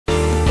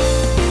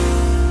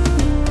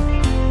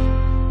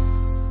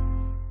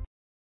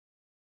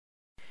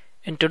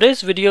In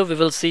today's video, we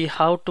will see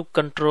how to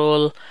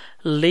control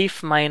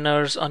leaf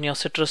miners on your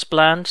citrus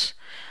plants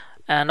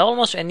and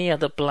almost any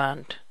other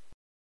plant.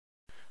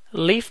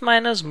 Leaf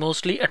miners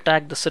mostly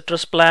attack the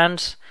citrus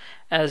plants,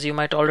 as you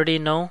might already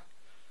know.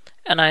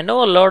 And I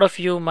know a lot of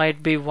you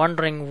might be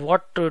wondering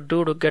what to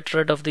do to get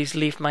rid of these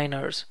leaf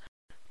miners.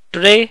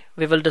 Today,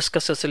 we will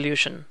discuss a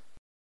solution.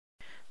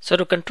 So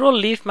to control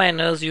leaf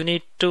miners, you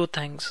need two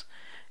things.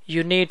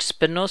 You need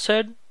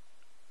Spinosad,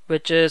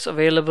 which is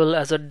available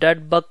as a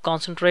dead bug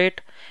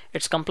concentrate.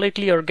 It's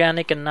completely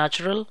organic and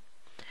natural.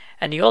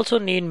 And you also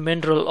need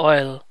mineral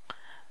oil.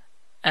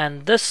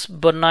 And this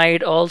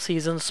Bonide all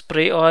season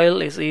spray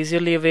oil is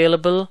easily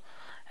available,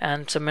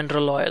 and it's a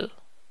mineral oil.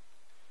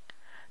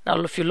 Now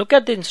if you look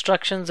at the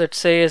instructions, it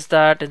says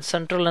that in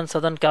Central and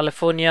Southern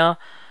California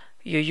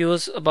you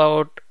use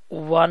about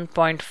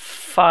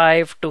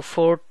 1.5 to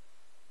 4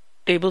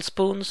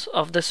 tablespoons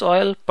of this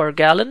oil per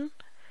gallon.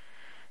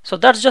 So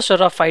that's just a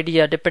rough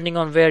idea. Depending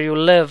on where you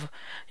live,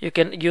 you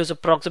can use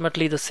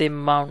approximately the same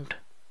amount.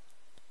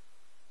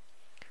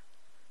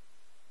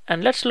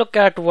 And let's look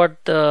at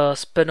what the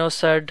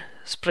Spinosad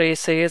spray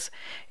says.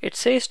 It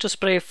says to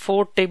spray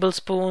 4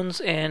 tablespoons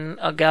in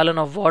a gallon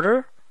of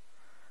water.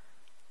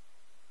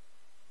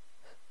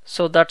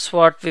 So that's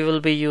what we will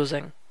be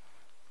using.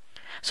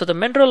 So the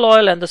mineral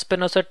oil and the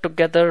Spinosad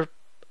together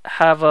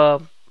have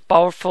a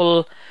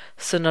powerful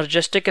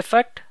synergistic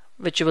effect,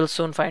 which you will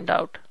soon find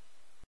out.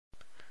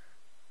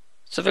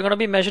 So we're going to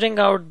be measuring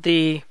out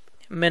the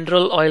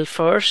mineral oil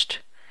first.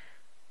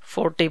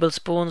 4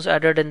 tablespoons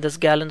added in this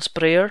gallon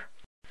sprayer.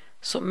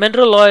 So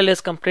mineral oil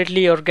is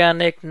completely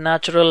organic,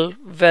 natural,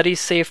 very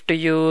safe to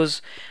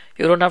use.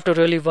 You don't have to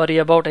really worry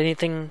about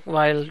anything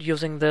while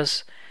using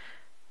this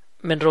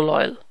mineral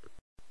oil.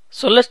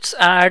 So let's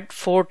add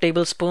 4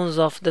 tablespoons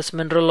of this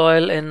mineral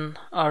oil in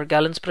our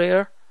gallon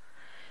sprayer.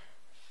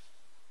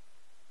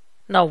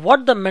 Now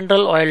what the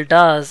mineral oil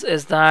does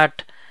is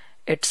that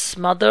it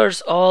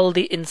smothers all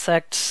the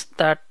insects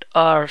that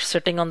are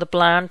sitting on the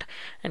plant,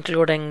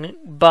 including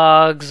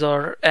bugs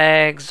or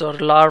eggs or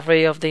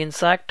larvae of the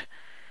insect.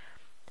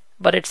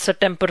 But it's a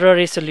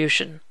temporary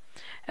solution,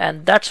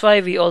 and that's why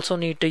we also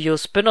need to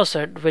use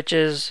Spinosad, which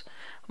is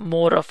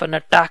more of an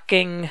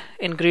attacking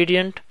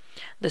ingredient.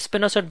 The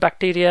Spinosad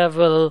bacteria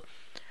will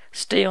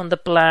stay on the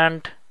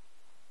plant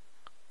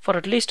for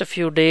at least a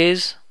few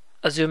days,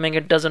 assuming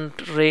it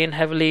doesn't rain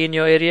heavily in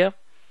your area.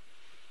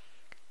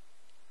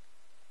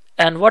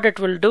 And what it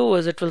will do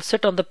is it will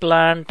sit on the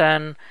plant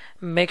and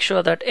make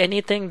sure that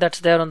anything that's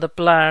there on the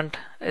plant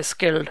is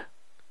killed.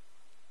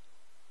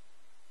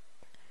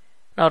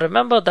 Now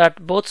remember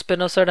that both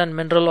Spinosad and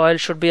mineral oil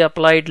should be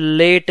applied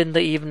late in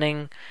the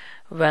evening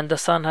when the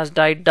sun has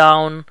died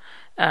down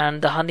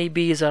and the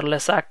honeybees are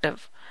less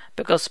active,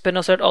 because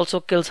Spinosad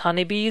also kills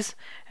honeybees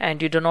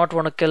and you do not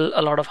want to kill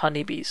a lot of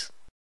honeybees.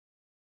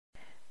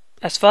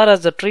 As far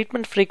as the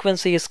treatment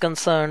frequency is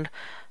concerned,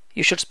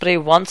 you should spray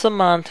once a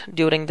month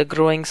during the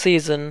growing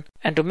season,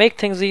 and to make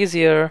things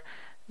easier,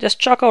 just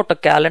chalk out a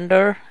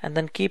calendar and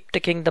then keep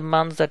ticking the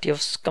months that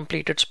you've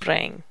completed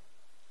spraying.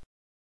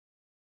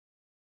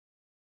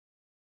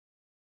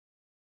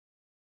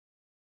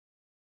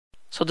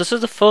 So this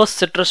is the first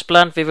citrus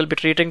plant we will be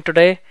treating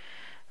today.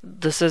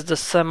 This is the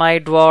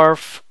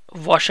semi-dwarf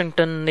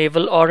Washington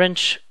navel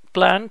orange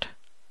plant.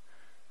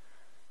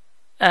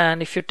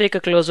 And if you take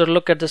a closer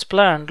look at this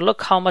plant,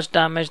 look how much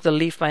damage the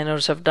leaf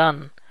miners have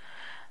done.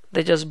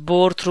 They just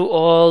bore through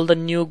all the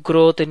new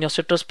growth in your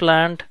citrus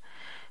plant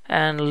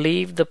and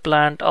leave the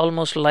plant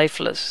almost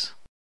lifeless.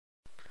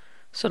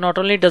 So not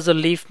only does the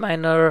leaf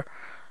miner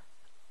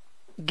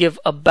give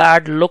a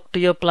bad look to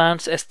your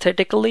plants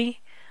aesthetically,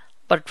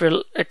 but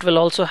it will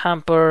also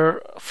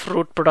hamper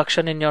fruit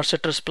production in your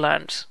citrus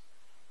plants.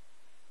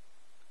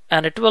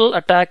 And it will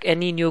attack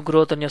any new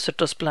growth in your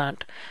citrus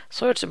plant.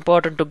 So it's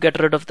important to get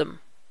rid of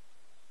them.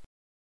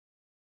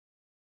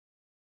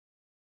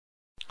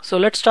 So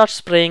let's start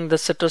spraying the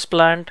citrus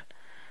plant.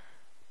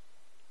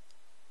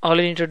 All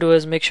you need to do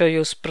is make sure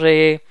you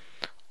spray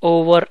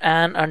over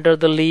and under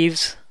the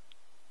leaves.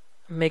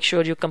 Make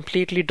sure you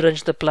completely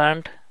drench the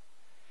plant.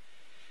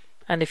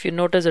 And if you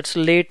notice, it's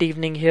late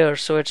evening here,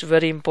 so it's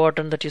very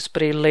important that you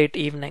spray late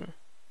evening.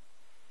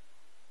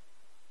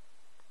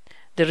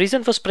 The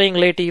reason for spraying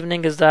late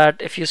evening is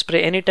that if you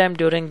spray anytime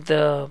during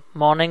the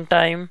morning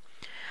time,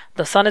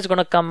 the sun is going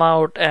to come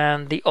out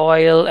and the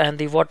oil and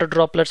the water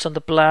droplets on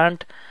the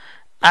plant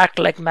act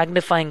like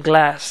magnifying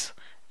glass,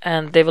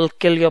 and they will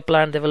kill your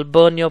plant, they will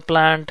burn your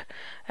plant,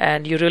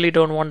 and you really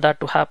don't want that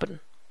to happen.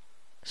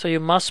 So you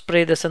must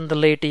spray this in the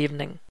late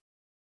evening.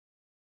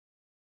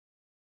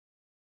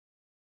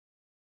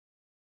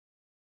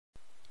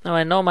 Now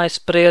I know my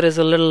sprayer is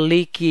a little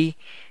leaky.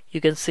 You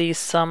can see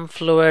some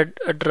fluid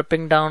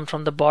dripping down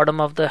from the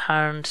bottom of the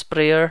hand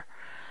sprayer,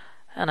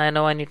 and I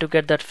know I need to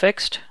get that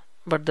fixed,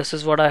 but this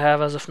is what I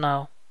have as of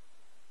now.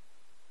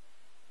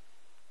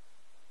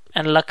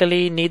 And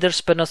luckily neither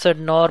Spinosad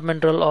nor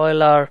mineral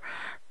oil are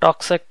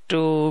toxic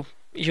to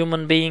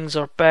human beings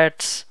or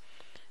pets,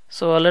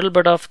 so a little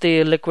bit of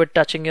the liquid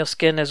touching your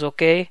skin is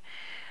okay.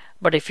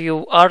 But if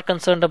you are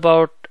concerned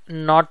about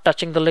not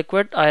touching the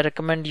liquid, I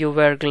recommend you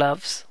wear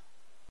gloves.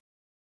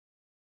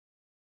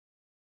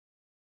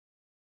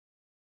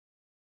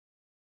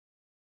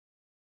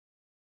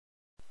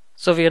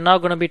 So we are now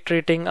going to be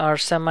treating our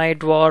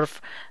semi-dwarf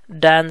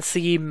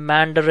Dancy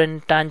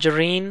Mandarin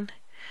Tangerine.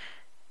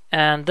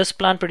 And this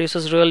plant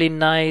produces really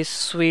nice,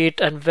 sweet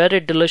and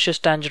very delicious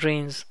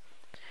tangerines.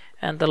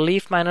 And the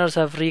leaf miners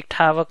have wreaked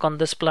havoc on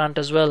this plant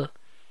as well.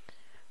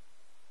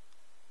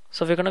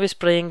 So we're going to be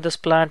spraying this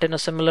plant in a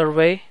similar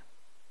way.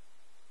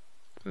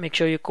 Make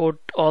sure you coat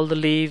all the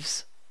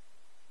leaves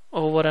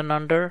over and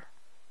under.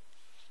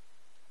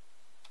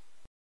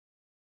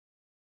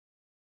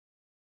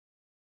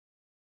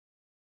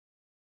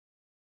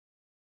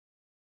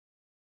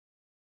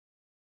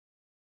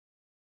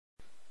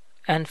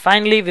 And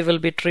finally, we will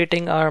be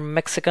treating our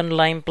Mexican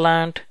lime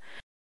plant.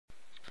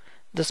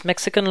 This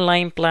Mexican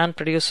lime plant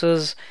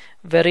produces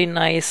very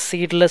nice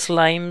seedless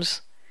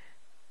limes,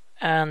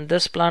 and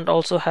this plant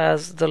also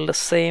has the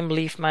same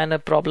leaf miner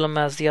problem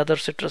as the other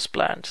citrus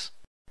plants.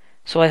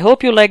 So I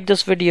hope you liked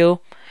this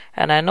video,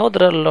 and I know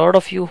there are a lot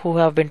of you who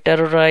have been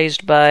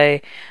terrorized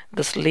by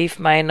this leaf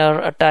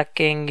miner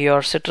attacking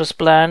your citrus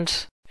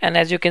plants. And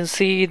as you can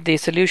see, the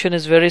solution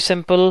is very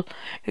simple.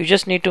 You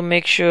just need to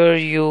make sure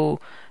you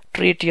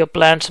treat your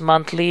plants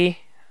monthly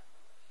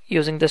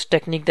using this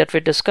technique that we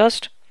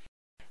discussed.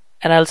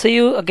 And I'll see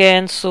you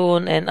again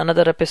soon in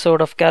another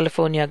episode of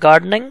California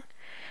Gardening.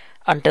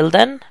 Until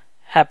then,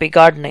 happy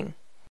gardening.